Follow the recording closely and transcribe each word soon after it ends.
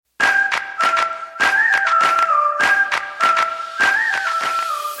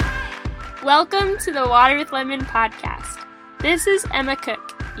Welcome to the Water with Lemon podcast. This is Emma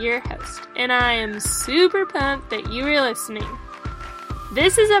Cook, your host, and I am super pumped that you are listening.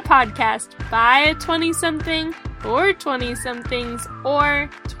 This is a podcast by a 20-something, or 20-somethings,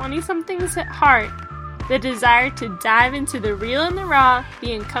 or 20-somethings at heart, the desire to dive into the real and the raw,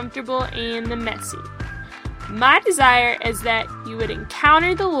 the uncomfortable and the messy. My desire is that you would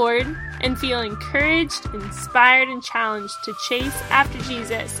encounter the Lord and feel encouraged, inspired, and challenged to chase after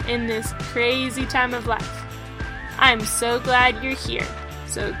Jesus in this crazy time of life. I'm so glad you're here.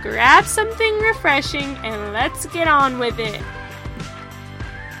 So grab something refreshing and let's get on with it.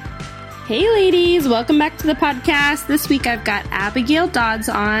 Hey ladies, welcome back to the podcast. This week I've got Abigail Dodds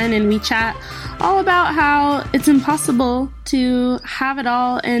on and we chat all about how it's impossible to have it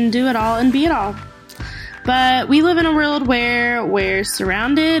all and do it all and be it all. But we live in a world where we're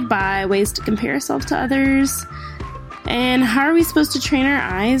surrounded by ways to compare ourselves to others. And how are we supposed to train our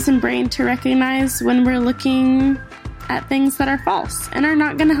eyes and brain to recognize when we're looking at things that are false and are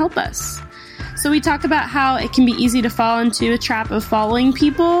not going to help us? So we talk about how it can be easy to fall into a trap of following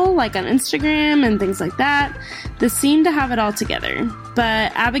people, like on Instagram and things like that, that seem to have it all together.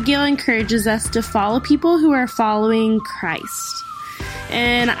 But Abigail encourages us to follow people who are following Christ.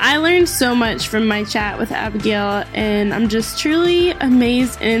 And I learned so much from my chat with Abigail, and I'm just truly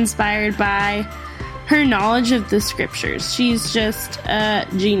amazed and inspired by her knowledge of the scriptures. She's just a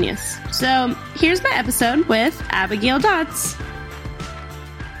genius. So here's my episode with Abigail Dodds.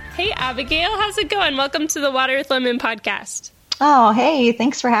 Hey Abigail, how's it going? Welcome to the Water with Lemon podcast. Oh, hey,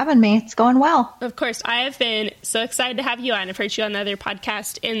 thanks for having me. It's going well. Of course, I have been so excited to have you on. I've heard you on another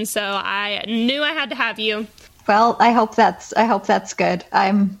podcast, and so I knew I had to have you. Well, I hope that's good.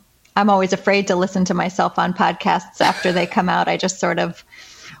 I'm always afraid to listen to myself on podcasts after they come out. I just sort of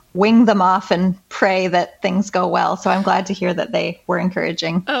wing them off and pray that things go well. So I'm glad to hear that they were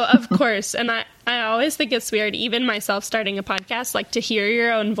encouraging. Oh, of course. And I always think it's weird, even myself starting a podcast, like to hear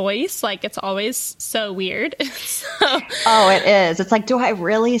your own voice, like it's always so weird. Oh, it is. It's like, do I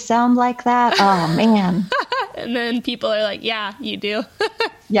really sound like that? Oh, man. And then people are like, yeah, you do.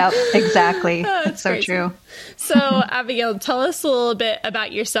 Yep, exactly. Oh, it's so crazy. True. So, Abigail, tell us a little bit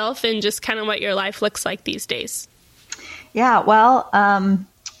about yourself and just kind of what your life looks like these days. Yeah, well,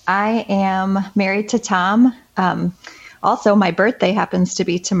 I am married to Tom. Also, my birthday happens to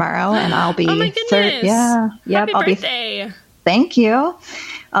be tomorrow, and I'll be. Oh my goodness! Happy birthday! Thank you.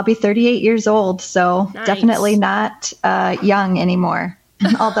 I'll be 38 years old, so Nice. Definitely not young anymore.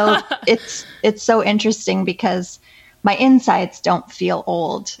 Although it's so interesting because my insides don't feel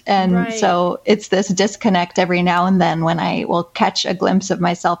old, and Right. So it's this disconnect every now and then when I will catch a glimpse of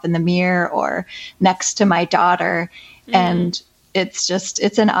myself in the mirror or next to my daughter, and it's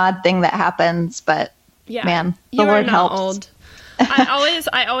an odd thing that happens, but. Yeah, Man, the you Lord are not helps. old.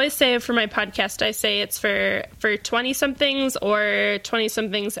 I always say for my podcast, I say it's for 20-somethings or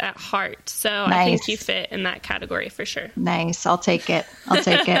 20-somethings at heart. So Nice. I think you fit in that category for sure. Nice. I'll take it.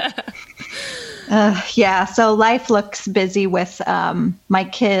 Yeah. So life looks busy with my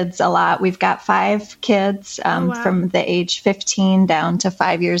kids a lot. We've got 5 kids wow. from the age 15 down to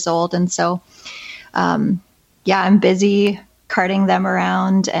 5 years old. And so, I'm busy carting them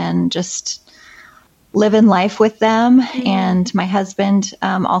around and just living life with them. Mm-hmm. And my husband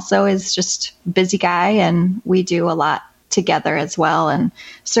also is just a busy guy, and we do a lot together as well, and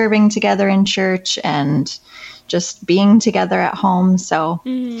serving together in church and just being together at home. So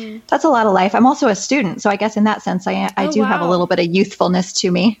That's a lot of life. I'm also a student, so I guess in that sense, I do have a little bit of youthfulness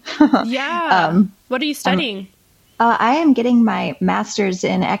to me. Yeah. What are you studying? I am getting my master's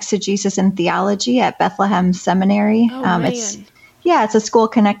in exegesis and theology at Bethlehem Seminary. Oh, man. It's a school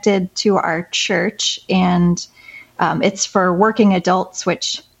connected to our church, and it's for working adults,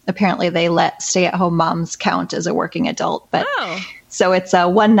 which apparently they let stay-at-home moms count as a working adult. But So it's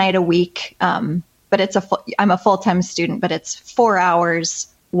one night a week, but I'm a full-time student, but it's 4 hours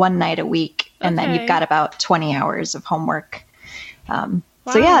one night a week, and then you've got about 20 hours of homework.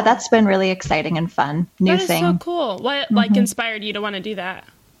 So yeah, that's been really exciting and fun. New that is thing. so cool. What inspired you to want to do that?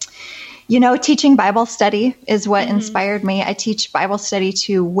 Teaching Bible study is what inspired me. I teach Bible study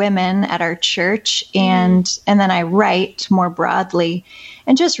to women at our church, and then I write more broadly,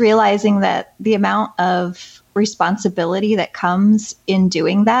 and just realizing that the amount of responsibility that comes in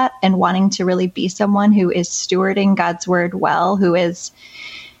doing that and wanting to really be someone who is stewarding God's word well,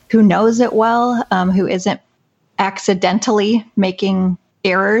 who knows it well, who isn't accidentally making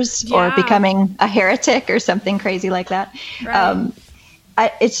errors or becoming a heretic or something crazy like that. Right.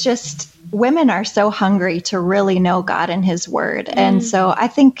 It's just, women are so hungry to really know God and his word. And so I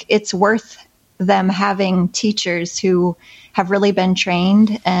think it's worth them having teachers who have really been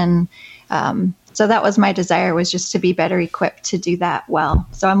trained and So that was my desire, was just to be better equipped to do that well.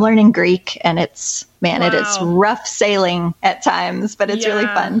 So I'm learning Greek, and it is rough sailing at times, but it's really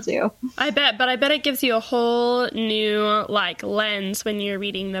fun too. I bet it gives you a whole new lens when you're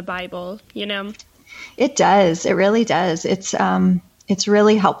reading the Bible, you know? It does. It really does. It's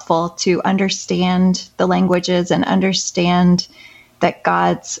really helpful to understand the languages and understand that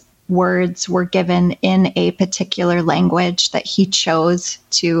God's words were given in a particular language that he chose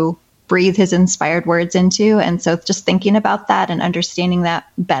to breathe his inspired words into. And so just thinking about that and understanding that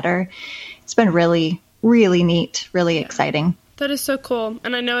better, it's been really, really neat, really exciting. That is so cool.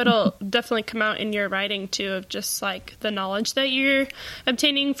 And I know it'll definitely come out in your writing too, of just the knowledge that you're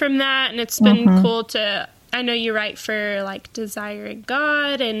obtaining from that. And it's been cool to, I know you write for Desiring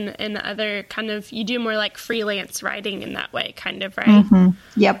God and other kind of, you do more freelance writing in that way, kind of, right?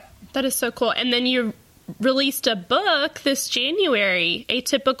 Yep. That is so cool. And then you released a book this January,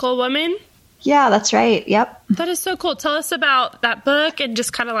 Atypical Woman. Yeah, that's right. Yep. That is so cool. Tell us about that book and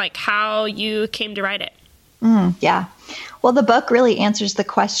just kind of how you came to write it. Yeah. Well, the book really answers the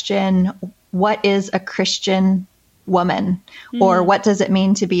question, what is a Christian woman? Or what does it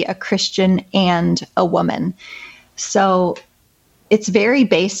mean to be a Christian and a woman? So it's very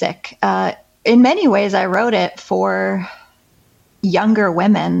basic. In many ways, I wrote it for younger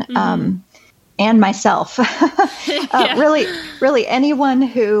women and myself. Really anyone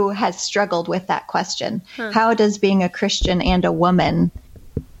who has struggled with that question. How does being a Christian and a woman,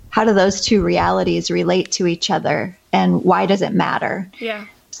 how do those two realities relate to each other, and why does it matter? Yeah.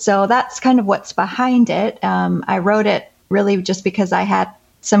 So that's kind of what's behind it. I wrote it really just because I had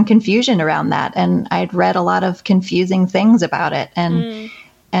some confusion around that, and I'd read a lot of confusing things about it,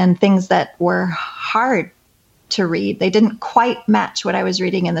 and things that were hard to read. They didn't quite match what I was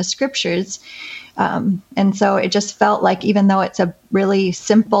reading in the scriptures. And so it just felt like, even though it's a really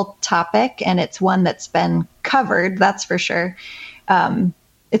simple topic and it's one that's been covered, that's for sure,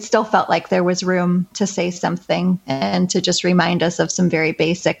 it still felt like there was room to say something and to just remind us of some very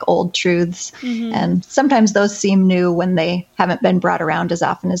basic old truths. And sometimes those seem new when they haven't been brought around as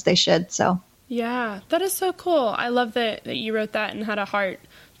often as they should. So yeah, that is so cool. I love that you wrote that and had a heart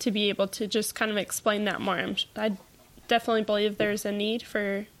to be able to just kind of explain that more. I definitely believe there's a need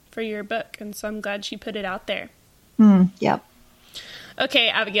for your book, and so I'm glad you put it out there. Yep. Okay,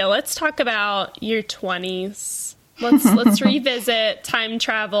 Abigail, let's talk about your 20s. Let's revisit time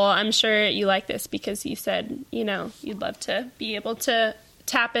travel. I'm sure you like this because you said, you'd love to be able to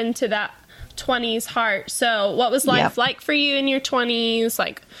tap into that 20s heart. So what was life like for you in your 20s?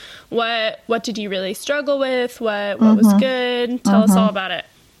 What did you really struggle with? What was good? Tell us all about it.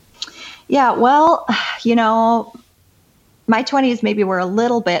 Yeah, well, my 20s maybe were a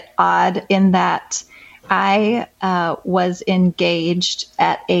little bit odd in that I was engaged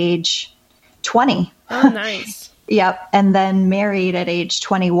at age 20. Oh, nice. Yep. And then married at age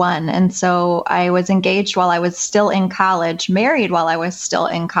 21. And so I was engaged while I was still in college, married while I was still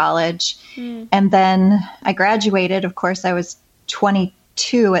in college. And then I graduated. Of course, I was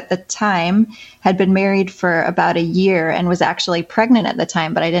 22 at the time, had been married for about a year and was actually pregnant at the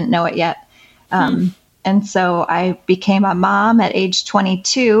time, but I didn't know it yet. And so I became a mom at age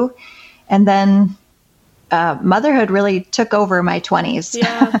 22. And then motherhood really took over my 20s.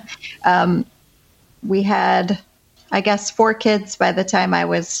 Yeah. We had, I guess, 4 kids by the time I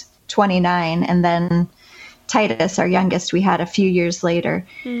was 29. And then Titus, our youngest, we had a few years later.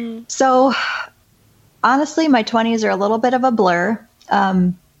 So honestly, my 20s are a little bit of a blur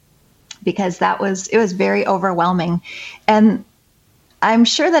because it was very overwhelming. And I'm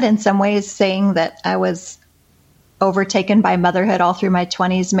sure that in some ways saying that I was overtaken by motherhood all through my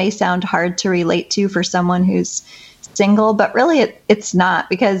 20s may sound hard to relate to for someone who's single, but really it's not,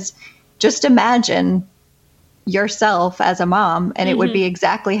 because just imagine yourself as a mom and it would be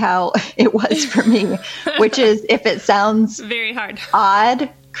exactly how it was for me, which is, if it sounds very hard,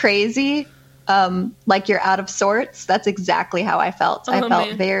 odd, crazy, like you're out of sorts, that's exactly how I felt. I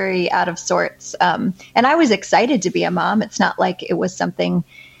felt very out of sorts. And I was excited to be a mom. It's not like it was something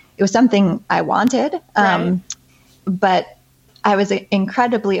I wanted. Right. But I was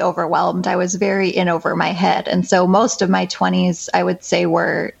incredibly overwhelmed. I was very in over my head. And so most of my 20s, I would say,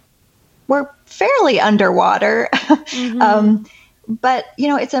 were fairly underwater. But,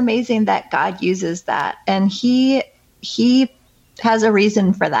 it's amazing that God uses that. And he has a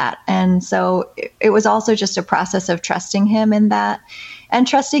reason for that. And so it was also just a process of trusting him in that, and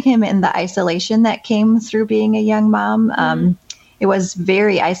trusting him in the isolation that came through being a young mom. It was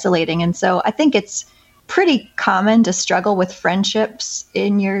very isolating. And so I think it's pretty common to struggle with friendships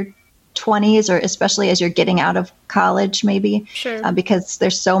in your 20s, or especially as you're getting out of college, maybe, Sure. because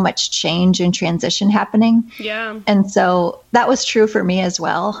there's so much change and transition happening. Yeah. And so that was true for me as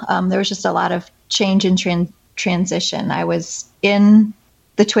well. There was just a lot of change and transition. I was in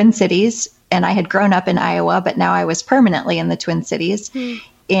the Twin Cities, and I had grown up in Iowa, but now I was permanently in the Twin Cities.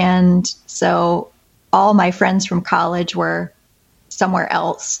 And so all my friends from college were somewhere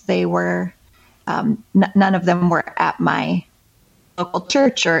else. They were, none of them were at my local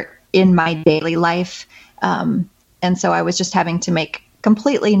church or in my daily life. And so I was just having to make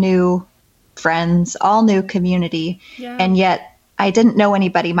completely new friends, all new community. Yeah. And yet I didn't know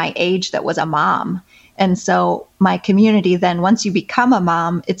anybody my age that was a mom. And so my community then, once you become a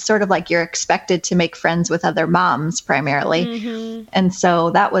mom, it's sort of like you're expected to make friends with other moms primarily. And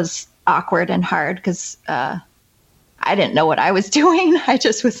so that was awkward and hard because I didn't know what I was doing. I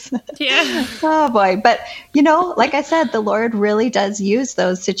just was, Yeah. oh boy. But, you know, like I said, the Lord really does use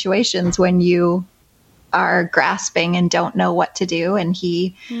those situations when you are grasping and don't know what to do. And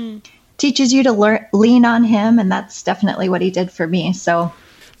he teaches you to lean on him. And that's definitely what he did for me. So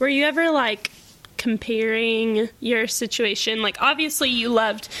Were you ever like comparing your situation? Like, obviously you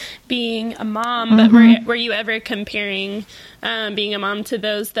loved being a mom, but were you ever comparing being a mom to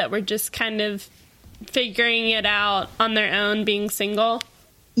those that were just kind of figuring it out on their own, being single?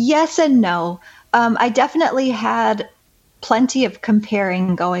 yes and no. I definitely had plenty of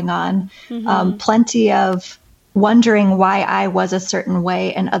comparing going on, plenty of wondering why I was a certain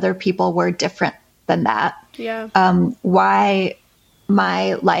way and other people were different than that. Yeah. Why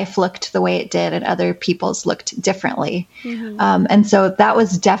my life looked the way it did and other people's looked differently. And so that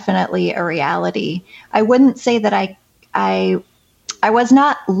was definitely a reality. I wouldn't say that I was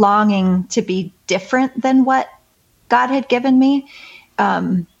not longing to be different than what God had given me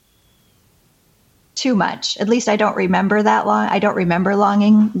too much. At least I don't remember that long. I don't remember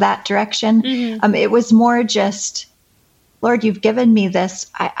longing that direction. It was more just, Lord, you've given me this.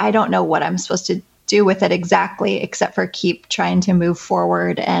 I don't know what I'm supposed to do with it exactly, except for keep trying to move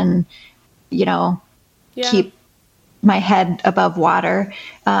forward and, you know, keep my head above water.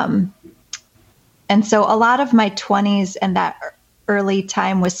 And so a lot of my 20s and that early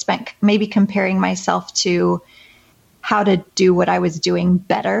time was spent maybe comparing myself to how to do what I was doing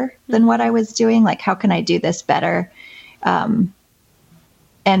better than what I was doing. Like, how can I do this better? And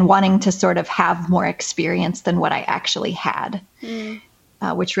wanting to sort of have more experience than what I actually had.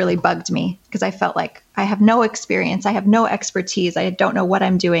 Which really bugged me because I felt like I have no experience. I have no expertise. I don't know what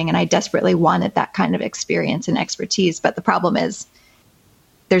I'm doing. And I desperately wanted that kind of experience and expertise. But the problem is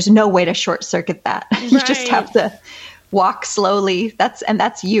there's no way to short circuit that. You just have to walk slowly.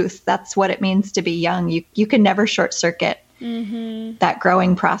 That's youth. That's what it means to be young. You can never short circuit that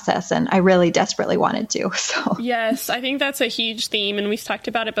growing process. And I really desperately wanted to. So Yes, I think that's a huge theme. And we've talked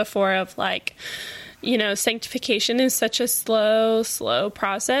about it before of like, you know, sanctification is such a slow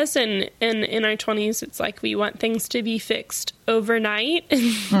process. And in our 20s, it's like we want things to be fixed overnight.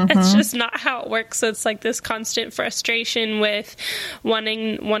 It's just not how it works. So it's like this constant frustration with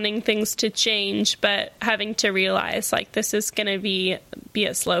wanting things to change, but having to realize like this is going to be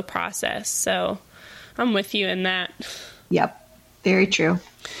a slow process. So I'm with you in that. Yep. Very true.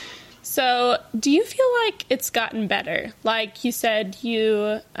 So do you feel like it's gotten better? Like you said,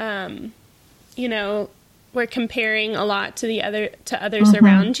 you know, we're comparing a lot to others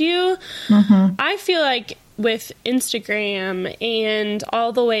around you. I feel like with Instagram and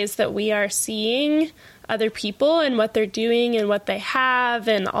all the ways that we are seeing other people and what they're doing and what they have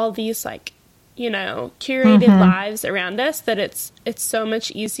and all these like, you know, curated lives around us, that it's so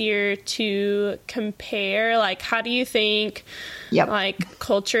much easier to compare. Like, how do you think like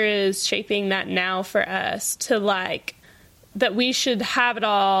culture is shaping that now for us to like, that we should have it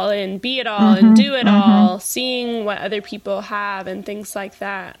all and be it all and do it all, seeing what other people have and things like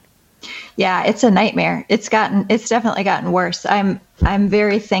that? Yeah, it's a nightmare. It's definitely gotten worse. I'm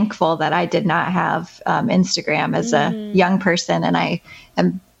very thankful that I did not have Instagram as a young person, and I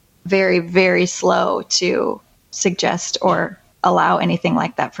am very, very slow to suggest or allow anything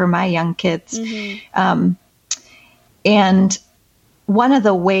like that for my young kids. And one of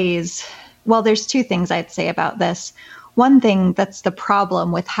the ways, well, there's two things I'd say about this. One thing that's the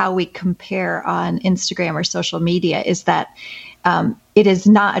problem with how we compare on Instagram or social media is that it is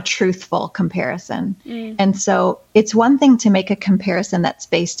not a truthful comparison. And so it's one thing to make a comparison that's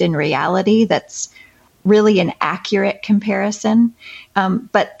based in reality, that's really an accurate comparison.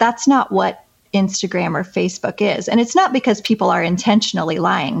 But that's not what Instagram or Facebook is. And it's not because people are intentionally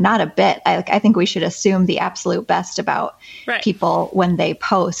lying, not a bit. I think we should assume the absolute best about people when they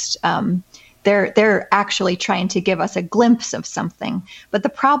post. They're actually trying to give us a glimpse of something. But the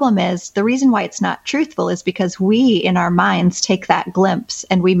problem is, the reason why it's not truthful is because we, in our minds, take that glimpse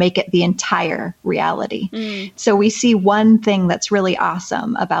and we make it the entire reality. So we see one thing that's really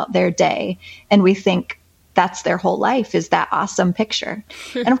awesome about their day, and we think that's their whole life, is that awesome picture.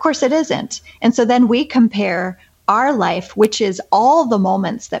 And of course it isn't. And so then we compare our life, which is all the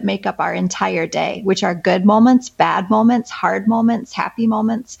moments that make up our entire day, which are good moments, bad moments, hard moments, happy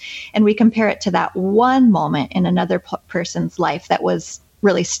moments. And we compare it to that one moment in another person's life that was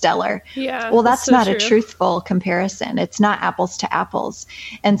really stellar. Yeah. Well, that's so not true. a truthful comparison. It's not apples to apples.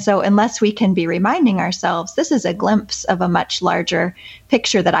 And so unless we can be reminding ourselves, this is a glimpse of a much larger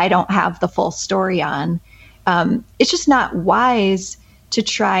picture that I don't have the full story on, it's just not wise to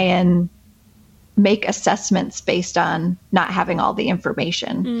try and make assessments based on not having all the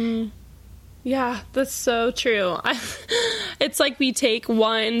information. Yeah, that's so true. It's like we take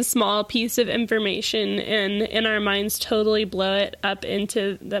one small piece of information and in our minds totally blow it up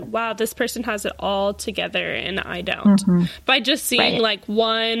into the, wow, this person has it all together and I don't. By just seeing like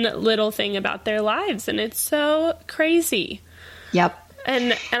one little thing about their lives. And it's so crazy. Yep.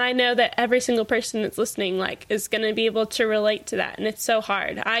 And I know that every single person that's listening, like, is going to be able to relate to that. And it's so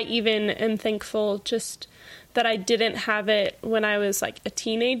hard. I even am thankful just that I didn't have it when I was like a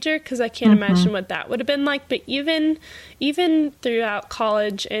teenager, because I can't imagine what that would have been like. But even throughout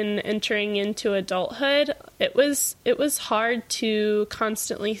college and entering into adulthood, it was hard to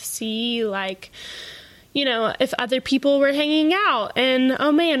constantly see, like, you know, if other people were hanging out and,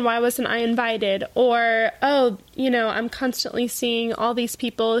 oh man, why wasn't I invited? Or, oh, you know, I'm constantly seeing all these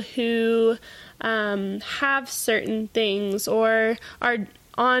people who have certain things or are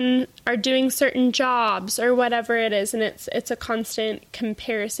doing certain jobs or whatever it is. And it's a constant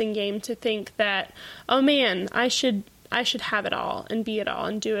comparison game to think that, oh man, I should have it all and be it all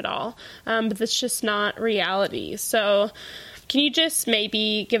and do it all. But that's just not reality. So can you just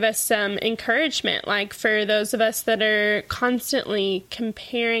maybe give us some encouragement, like for those of us that are constantly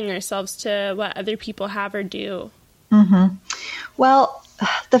comparing ourselves to what other people have or do? Well,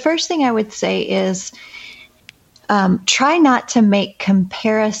 the first thing I would say is try not to make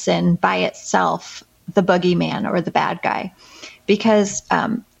comparison by itself the boogeyman or the bad guy, because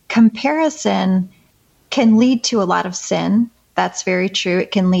comparison can lead to a lot of sin. That's very true.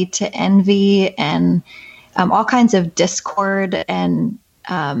 It can lead to envy and all kinds of discord and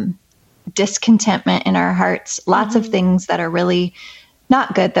discontentment in our hearts. Lots of things that are really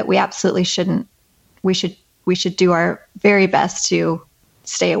not good that we absolutely shouldn't. We should do our very best to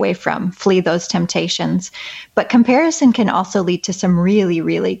stay away from, flee those temptations. But comparison can also lead to some really,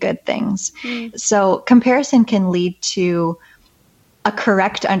 really good things. So comparison can lead to a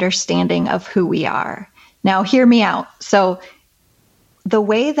correct understanding of who we are. Now, hear me out. So the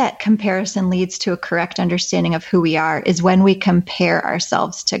way that comparison leads to a correct understanding of who we are is when we compare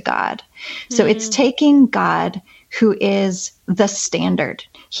ourselves to God. So it's taking God, who is the standard.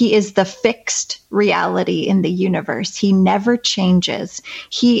 He is the fixed reality in the universe. He never changes.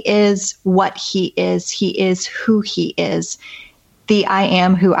 He is what he is. He is who he is. The I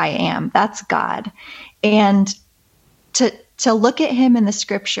am who I am. That's God. And to look at him in the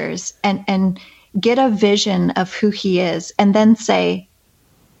scriptures and get a vision of who he is, and then say,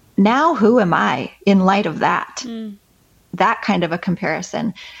 now who am I in light of that? That kind of a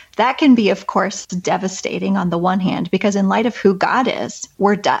comparison. That can be, of course, devastating on the one hand, because in light of who God is,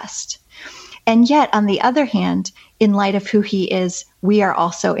 we're dust. And yet, on the other hand, in light of who he is, we are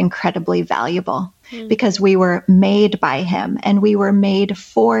also incredibly valuable because we were made by him and we were made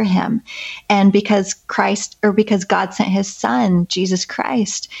for him. And because God sent his son, Jesus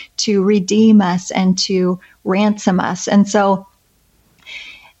Christ, to redeem us and to ransom us. And so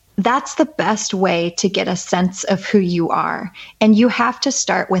that's the best way to get a sense of who you are. And you have to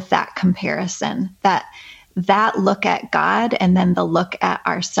start with that comparison, that look at God and then the look at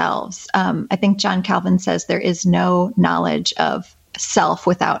ourselves. I think John Calvin says there is no knowledge of self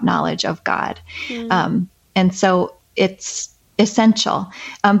without knowledge of God. And so it's essential.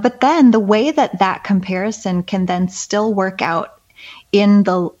 But then the way that comparison can then still work out in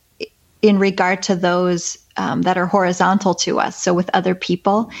regard to those that are horizontal to us. So with other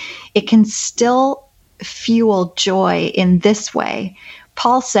people, it can still fuel joy in this way.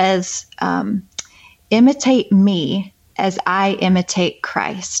 Paul says, imitate me as I imitate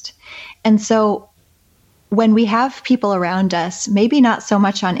Christ. And so when we have people around us, maybe not so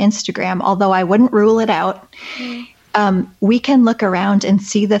much on Instagram, although I wouldn't rule it out, we can look around and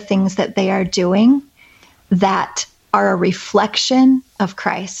see the things that they are doing that are a reflection of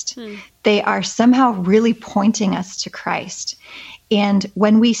Christ. They are somehow really pointing us to Christ. And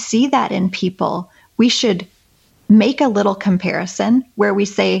when we see that in people, we should make a little comparison where we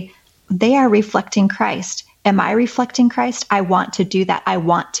say, they are reflecting Christ. Am I reflecting Christ? I want to do that. I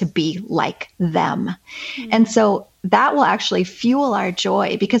want to be like them. Mm-hmm. And so that will actually fuel our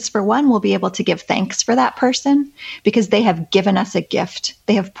joy, because for one, we'll be able to give thanks for that person because they have given us a gift.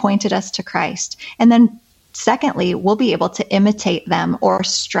 They have pointed us to Christ. And then secondly, we'll be able to imitate them or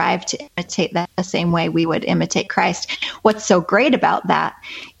strive to imitate them the same way we would imitate Christ. What's so great about that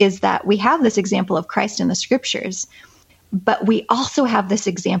is that we have this example of Christ in the scriptures, but we also have this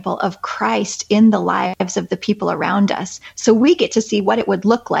example of Christ in the lives of the people around us. So we get to see what it would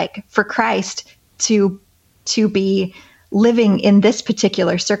look like for Christ to be living in this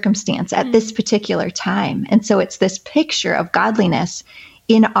particular circumstance at this particular time. And so it's this picture of godliness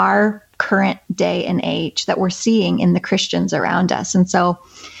in our current day and age that we're seeing in the Christians around us. And so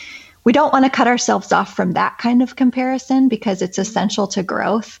we don't want to cut ourselves off from that kind of comparison because it's essential to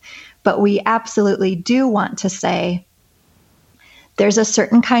growth. But we absolutely do want to say, there's a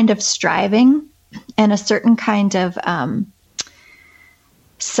certain kind of striving and a certain kind of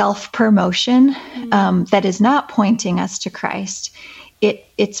self-promotion that is not pointing us to Christ. It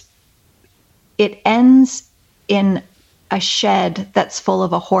ends in a shed that's full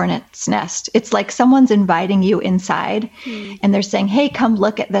of a hornet's nest. It's like someone's inviting you inside and they're saying, hey, come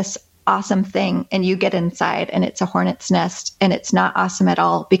look at this awesome thing. And you get inside and it's a hornet's nest and it's not awesome at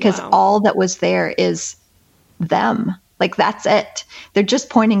all because all that was there is them. Like, that's it. They're just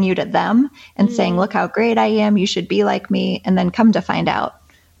pointing you to them and saying, look how great I am. You should be like me. And then come to find out,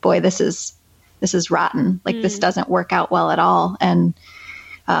 boy, this is rotten. Like, this doesn't work out well at all. And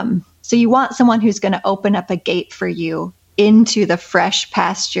so you want someone who's going to open up a gate for you into the fresh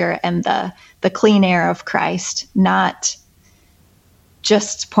pasture and the clean air of Christ, not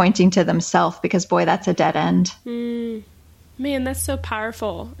just pointing to themselves, because, boy, that's a dead end. Man, that's so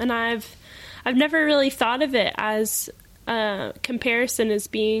powerful. And I've never really thought of it as comparison as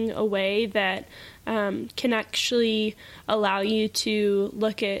being a way that can actually allow you to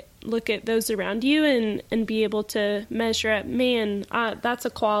look at those around you and be able to measure up, man, that's a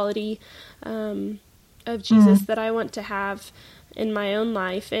quality of Jesus that I want to have in my own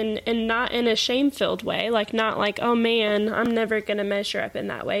life, and not in a shame-filled way, not like, oh man, I'm never going to measure up in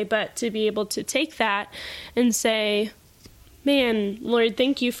that way, but to be able to take that and say, man, Lord,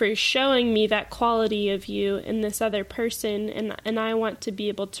 thank you for showing me that quality of you in this other person, and I want to be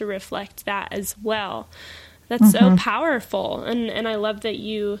able to reflect that as well. That's so powerful, and I love that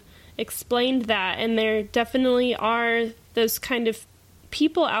you explained that, and there definitely are those kind of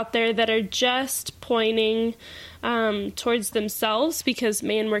people out there that are just pointing towards themselves because,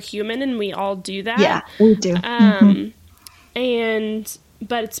 man, we're human and we all do that. Yeah, we do.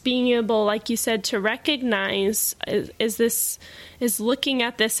 But it's being able, like you said, to recognize, is looking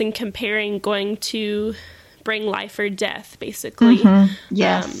at this and comparing going to bring life or death, basically.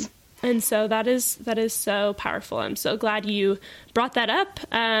 Yes. And so that is so powerful. I'm so glad you brought that up,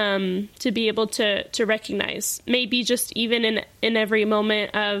 to be able to recognize, maybe just even in every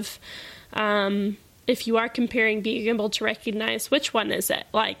moment of, if you are comparing, being able to recognize which one is it?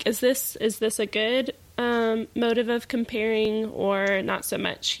 Like, is this a good motive of comparing or not so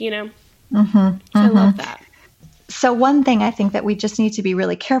much, I love that. So one thing I think that we just need to be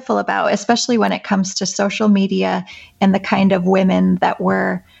really careful about, especially when it comes to social media and the kind of women that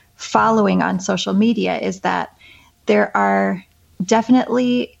we're following on social media, is that there are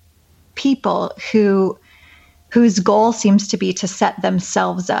definitely people whose goal seems to be to set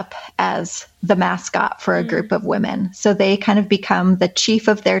themselves up as the mascot for a group of women. So they kind of become the chief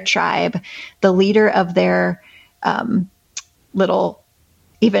of their tribe, the leader of their little,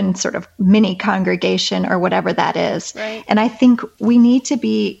 even sort of mini congregation or whatever that is. Right. And I think we need to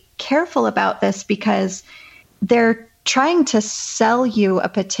be careful about this because they're trying to sell you a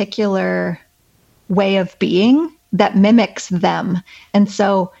particular way of being that mimics them. And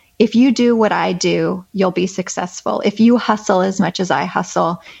so if you do what I do, you'll be successful. If you hustle as much as I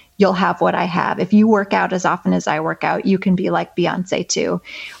hustle, you'll have what I have. If you work out as often as I work out, you can be like Beyonce too.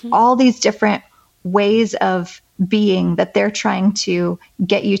 All these different ways of being that they're trying to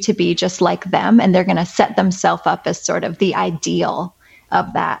get you to be just like them, and they're going to set themselves up as sort of the ideal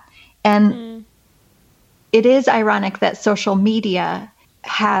of that. And it is ironic that social media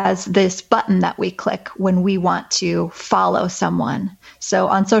has this button that we click when we want to follow someone. So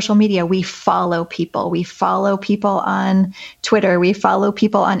on social media, we follow people. We follow people on Twitter. We follow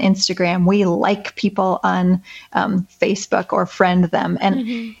people on Instagram. We like people on Facebook or friend them.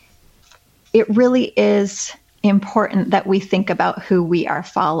 And it really is important that we think about who we are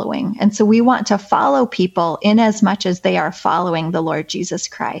following. And so we want to follow people in as much as they are following the Lord Jesus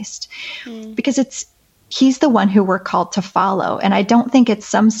Christ, because he's the one who we're called to follow. And I don't think it's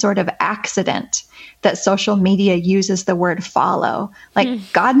some sort of accident that social media uses the word follow.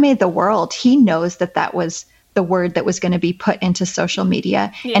 Like God made the world. He knows that was the word that was going to be put into social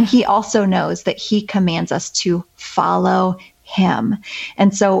media. Yeah. And he also knows that he commands us to follow him.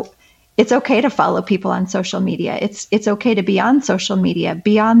 And so it's okay to follow people on social media. It's okay to be on social media,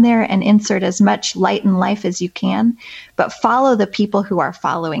 be on there and insert as much light and life as you can, but follow the people who are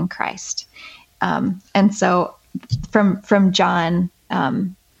following Christ. And so from John,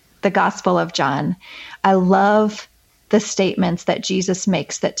 the Gospel of John, I love the statements that Jesus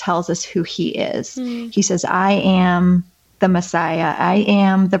makes that tells us who he is. He says, I am the Messiah. I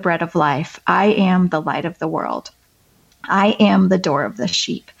am the bread of life. I am the light of the world. I am the door of the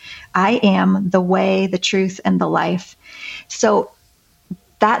sheep. I am the way, the truth, and the life. So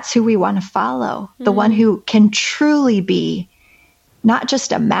that's who we want to follow, the one who can truly be not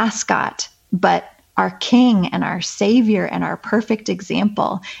just a mascot, but our king and our savior and our perfect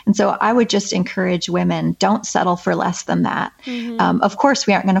example. And so I would just encourage women, don't settle for less than that. Of course,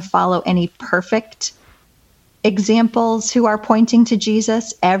 we aren't going to follow any perfect examples who are pointing to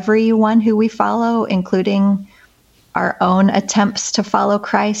Jesus. Everyone who we follow, including our own attempts to follow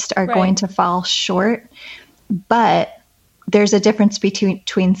Christ, are going to fall short. But there's a difference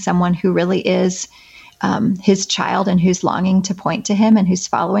between someone who really is his child and who's longing to point to him and who's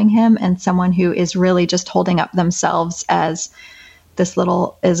following him, and someone who is really just holding up themselves as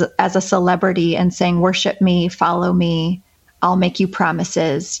as a celebrity and saying, worship me, follow me, I'll make you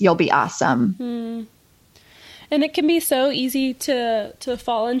promises, you'll be awesome. And it can be so easy to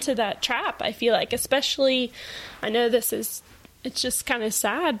fall into that trap, I feel like, especially, I know it's just kind of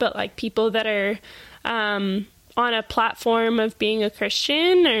sad, but like people that are on a platform of being a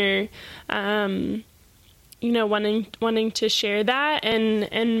Christian or, wanting to share that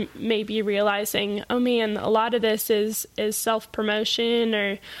and maybe realizing, oh man, a lot of this is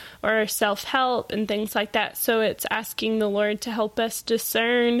self-promotion or self-help and things like that. So it's asking the Lord to help us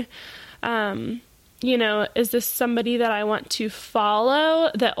discern, is this somebody that I want to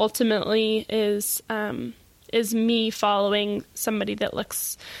follow that ultimately is me following somebody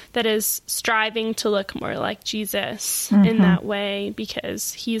that is striving to look more like Jesus in that way,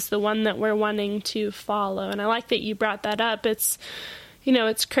 because he's the one that we're wanting to follow. And I like that you brought that up. It's,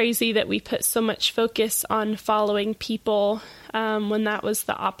 it's crazy that we put so much focus on following people when that was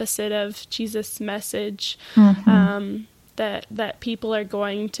the opposite of Jesus' message. That people are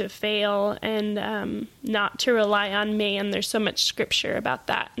going to fail and not to rely on man. There's so much scripture about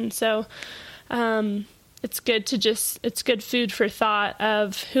that. And so it's good food for thought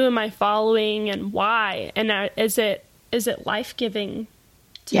of who am I following and why? And is it life-giving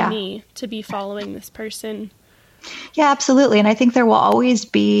to me to be following this person? Yeah, absolutely. And I think there will always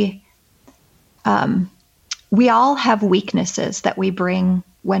be, we all have weaknesses that we bring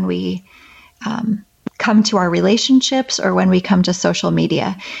when we come to our relationships or when we come to social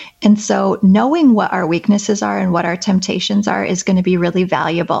media. And so knowing what our weaknesses are and what our temptations are is going to be really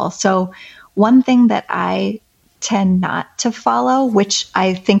valuable. So one thing that I tend not to follow, which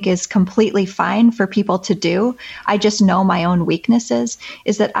I think is completely fine for people to do, I just know my own weaknesses,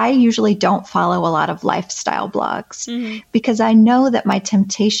 is that I usually don't follow a lot of lifestyle blogs because I know that my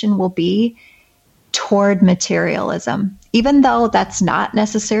temptation will be toward materialism. Even though that's not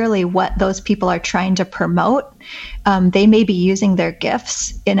necessarily what those people are trying to promote, they may be using their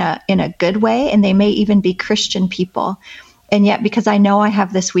gifts in a good way, and they may even be Christian people. And yet, because I know I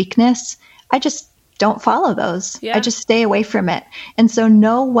have this weakness, I just don't follow those. Yeah. I just stay away from it. And so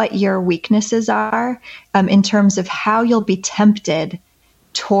know what your weaknesses are in terms of how you'll be tempted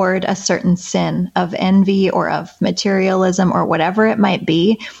toward a certain sin of envy or of materialism or whatever it might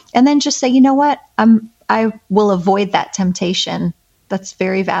be. And then just say, you know what? I will avoid that temptation. That's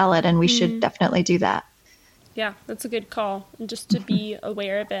very valid. And we should definitely do that. Yeah, that's a good call. And just to be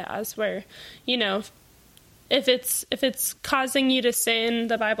aware of it as we're, if it's causing you to sin,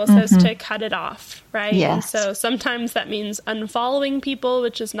 the Bible says to cut it off, right? Yes. And so sometimes that means unfollowing people,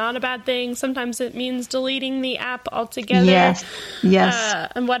 which is not a bad thing. Sometimes it means deleting the app altogether. Yes.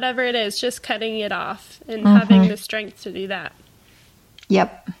 And whatever it is, just cutting it off and having the strength to do that.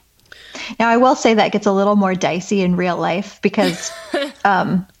 Yep. Now, I will say that gets a little more dicey in real life because,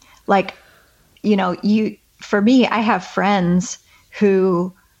 for me, I have friends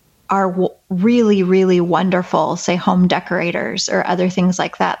who are really, really wonderful, say home decorators or other things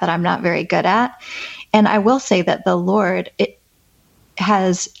like that I'm not very good at. And I will say that the Lord, it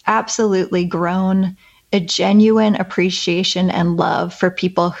has absolutely grown a genuine appreciation and love for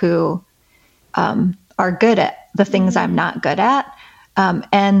people who are good at the things I'm not good at.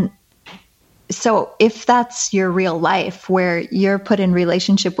 And so if that's your real life, where you're put in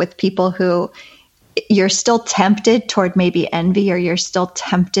relationship with people who you're still tempted toward maybe envy, or you're still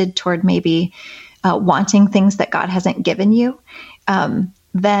tempted toward maybe wanting things that God hasn't given you,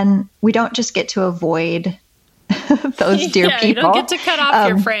 then we don't just get to avoid those dear people. You don't get to cut off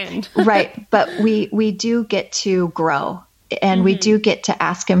your friend. Right. But we do get to grow, and we do get to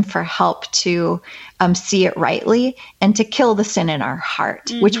ask him for help to see it rightly and to kill the sin in our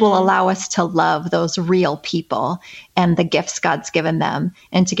heart, which will allow us to love those real people and the gifts God's given them,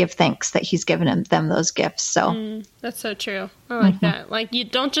 and to give thanks that he's given them those gifts. So that's so true. I like that. Like, you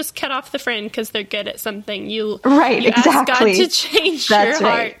don't just cut off the friend because they're good at something. You exactly. ask God to change your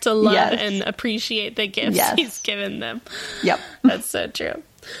heart to love Yes. and appreciate the gifts he's given them. Yep. That's so true.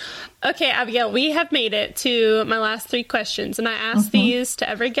 Okay, Abigail, we have made it to my last 3 questions, and I ask these to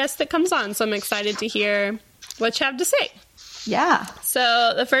every guest that comes on, so I'm excited to hear what you have to say. Yeah.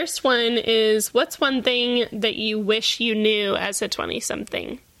 So the first one is, what's one thing that you wish you knew as a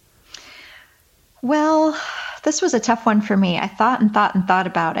 20-something? Well, this was a tough one for me. I thought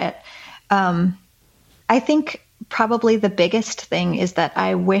about it. I think probably the biggest thing is that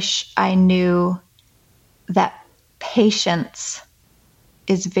I wish I knew that patience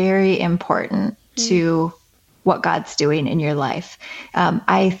is very important to what God's doing in your life.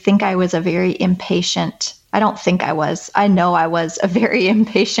 I think I was a very impatient, I don't think I was, I know I was a very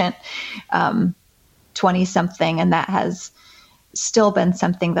impatient 20-something, and that has still been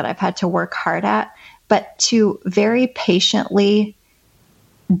something that I've had to work hard at. But to very patiently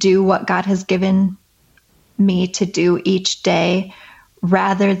do what God has given me to do each day,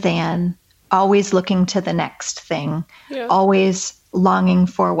 rather than always looking to the next thing, always longing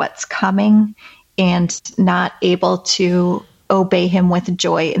for what's coming and not able to obey him with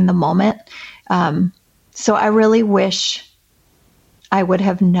joy in the moment. So I really wish I would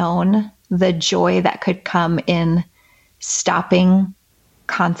have known the joy that could come in stopping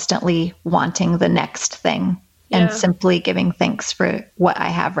constantly wanting the next thing and simply giving thanks for what I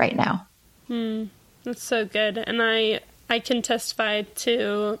have right now. That's so good. And I can testify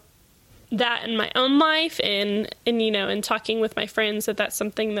to that in my own life, and you know, in talking with my friends, that's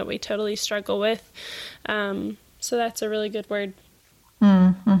something that we totally struggle with. So that's a really good word.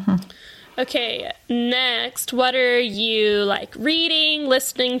 Okay, next, what are you like reading,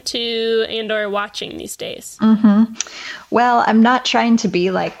 listening to, and or watching these days? Well, I'm not trying to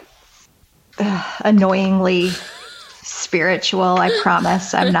be like annoyingly spiritual, I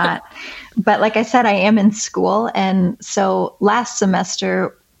promise. I'm not. But like I said, I am in school, and so last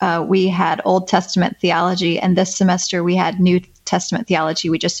semester we had Old Testament theology, and this semester we had New Testament theology.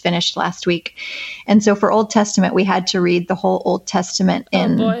 We just finished last week. And so for Old Testament, we had to read the whole Old Testament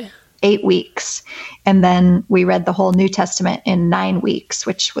in 8 weeks. And then we read the whole New Testament in 9 weeks,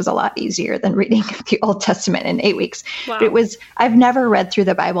 which was a lot easier than reading the Old Testament in 8 weeks. Wow. But I've never read through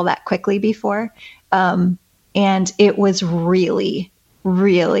the Bible that quickly before. And it was really,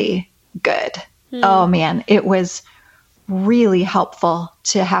 really good. Oh man, it was really helpful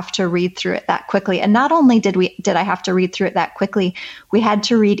to have to read through it that quickly. And not only did I have to read through it that quickly, we had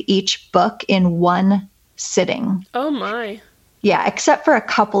to read each book in one sitting. Oh my. Yeah, except for a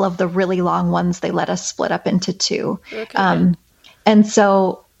couple of the really long ones, they let us split up into 2. Okay. And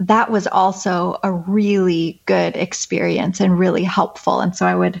so that was also a really good experience and really helpful. And so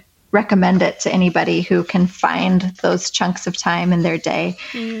I would recommend it to anybody who can find those chunks of time in their day.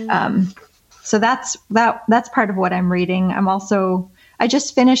 So that's part of what I'm reading. I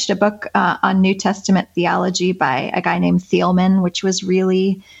just finished a book on New Testament theology by a guy named Thielman, which was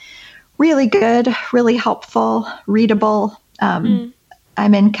really, really good, really helpful, readable. I'm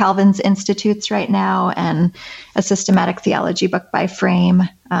in Calvin's Institutes right now, and a systematic theology book by Frame.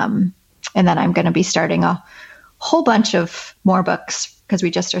 And then I'm going to be starting a whole bunch of more books because we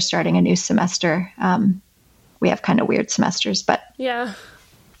just are starting a new semester. We have kind of weird semesters, but yeah.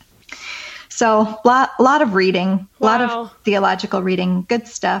 So lot of reading, a lot of theological reading, good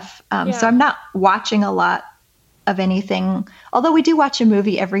stuff. So I'm not watching a lot of anything, although we do watch a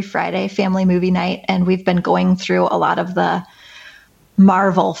movie every Friday, family movie night, and we've been going through a lot of the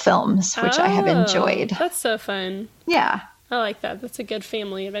Marvel films, which I have enjoyed. That's so fun. Yeah. I like that. That's a good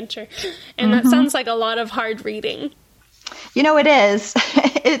family adventure. And that sounds like a lot of hard reading. You know, it is.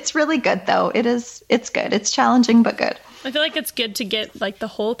 It's really good, though. It's good. It's challenging, but good. I feel like it's good to get like the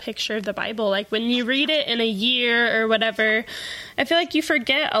whole picture of the Bible. Like when you read it in a year or whatever, I feel like you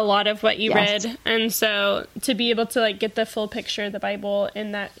forget a lot of what you read. And so to be able to like get the full picture of the Bible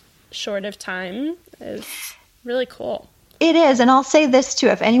in that short of time is really cool. It is. And I'll say this too,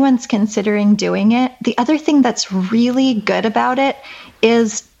 if anyone's considering doing it, the other thing that's really good about it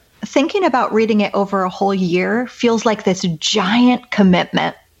is thinking about reading it over a whole year feels like this giant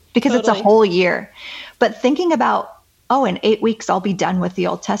commitment because It's a whole year. But thinking about, in 8 weeks, I'll be done with the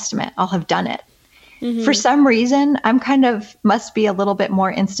Old Testament. I'll have done it. Mm-hmm. For some reason, I'm must be a little bit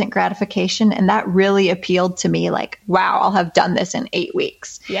more instant gratification. And that really appealed to me, like, wow, I'll have done this in 8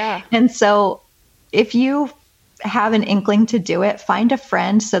 weeks. Yeah. And so if you have an inkling to do it, find a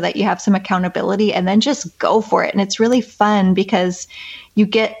friend so that you have some accountability and then just go for it. And it's really fun because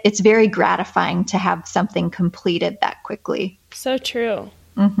it's very gratifying to have something completed that quickly. So true.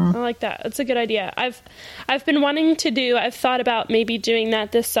 Mm-hmm. I like that. That's a good idea. I've been wanting to I've thought about maybe doing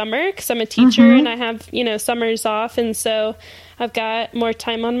that this summer because I'm a teacher and I have, summers off. And so I've got more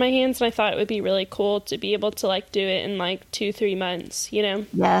time on my hands and I thought it would be really cool to be able to like do it in like 2-3 months,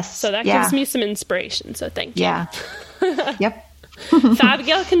 Yes. So that gives me some inspiration. So thank you. Yeah. Yep. If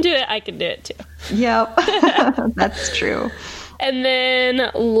Abigail can do it, I can do it too. Yep. That's true. And then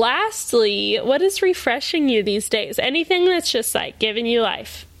lastly, what is refreshing you these days? Anything that's just like giving you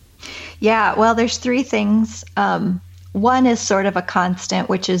life? Yeah, well, there's 3 things. One is sort of a constant,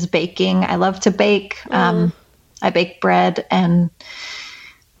 which is baking. I love to bake. I bake bread, and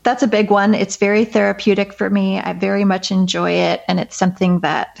that's a big one. It's very therapeutic for me. I very much enjoy it, and it's something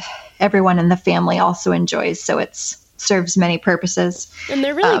that everyone in the family also enjoys. So it serves many purposes. And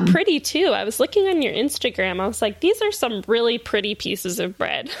they're really pretty too. I was looking on your Instagram. I was like, these are some really pretty pieces of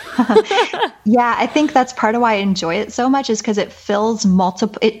bread. Yeah, I think that's part of why I enjoy it so much is because it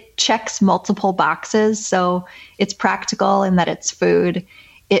checks multiple boxes. So it's practical in that it's food.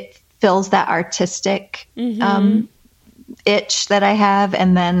 It fills that artistic itch that I have.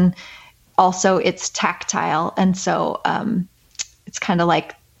 And then also it's tactile. And so it's kind of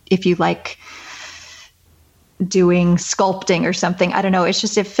like if you like doing sculpting or something. I don't know. It's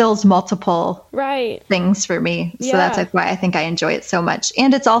just, it fills multiple things for me. So that's why I think I enjoy it so much.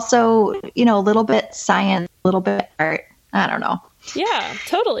 And it's also, a little bit science, a little bit art. I don't know. Yeah,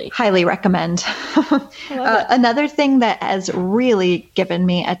 totally. Highly recommend. Another thing that has really given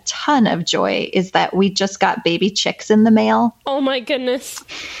me a ton of joy is that we just got baby chicks in the mail. Oh my goodness.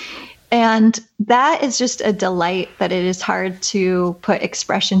 And that is just a delight that it is hard to put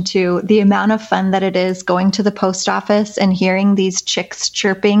expression to. The amount of fun that it is going to the post office and hearing these chicks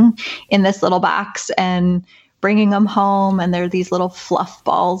chirping in this little box and bringing them home. And they're these little fluff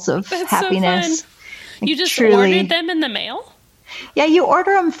balls of happiness. So fun. You just ordered them in the mail? Yeah, you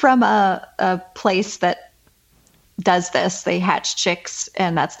order them from a place that does this. They hatch chicks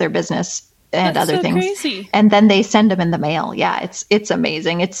and that's their business. And that's other so things. Crazy. And then they send them in the mail. Yeah, it's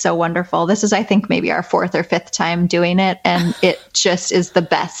amazing. It's so wonderful. This is, I think, maybe our 4th or 5th time doing it. And it just is the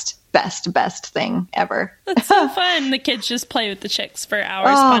best thing ever. That's so fun. The kids just play with the chicks for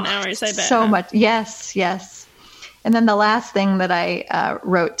hours upon hours, I bet. So much. Yes. And then the last thing that I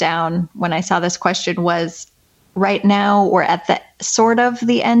wrote down when I saw this question was, right now we're at the sort of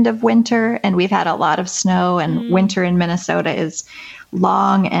the end of winter and we've had a lot of snow and winter in Minnesota is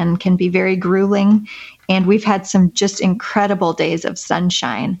long and can be very grueling. And we've had some just incredible days of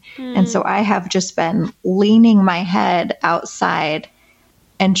sunshine. And so I have just been leaning my head outside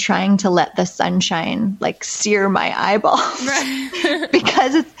and trying to let the sunshine like sear my eyeballs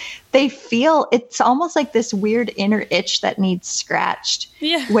because it's almost like this weird inner itch that needs scratched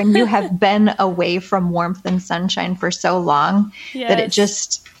when you have been away from warmth and sunshine for so long that it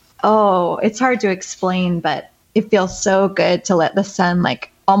just, it's hard to explain, but it feels so good to let the sun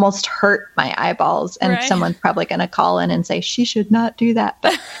like almost hurt my eyeballs. And someone's probably going to call in and say, she should not do that.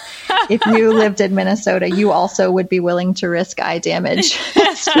 But if you lived in Minnesota, you also would be willing to risk eye damage.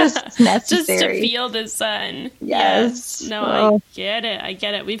 It's just necessary. Just to feel the sun. Yes. No, I get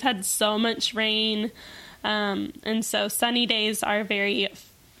it. We've had so much rain. And so sunny days are very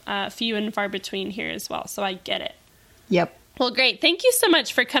few and far between here as well. So I get it. Yep. Well, great. Thank you so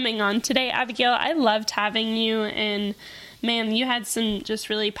much for coming on today, Abigail. I loved having you, and man, you had some just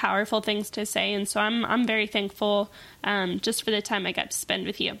really powerful things to say, and so I'm very thankful just for the time I got to spend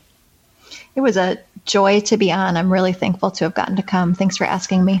with you. It was a joy to be on. I'm really thankful to have gotten to come. Thanks for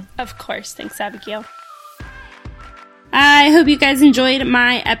asking me. Of course. Thanks, Abigail. I hope you guys enjoyed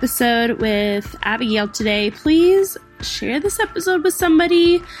my episode with Abigail today. Please share this episode with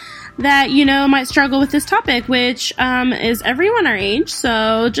somebody that might struggle with this topic, which is everyone our age.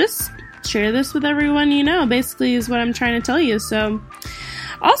 So just share this with everyone basically is what I'm trying to tell you. So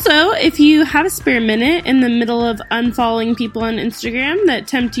also, if you have a spare minute in the middle of unfollowing people on Instagram that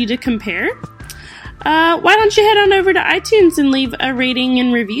tempt you to compare, why don't you head on over to iTunes and leave a rating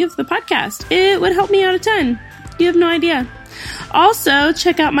and review of the podcast? It would help me out a ton. You have no idea. Also,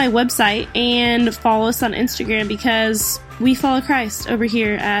 check out my website and follow us on Instagram because we follow Christ over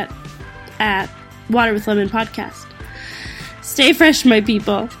here at Water with Lemon Podcast. Stay fresh, my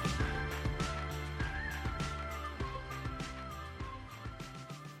people.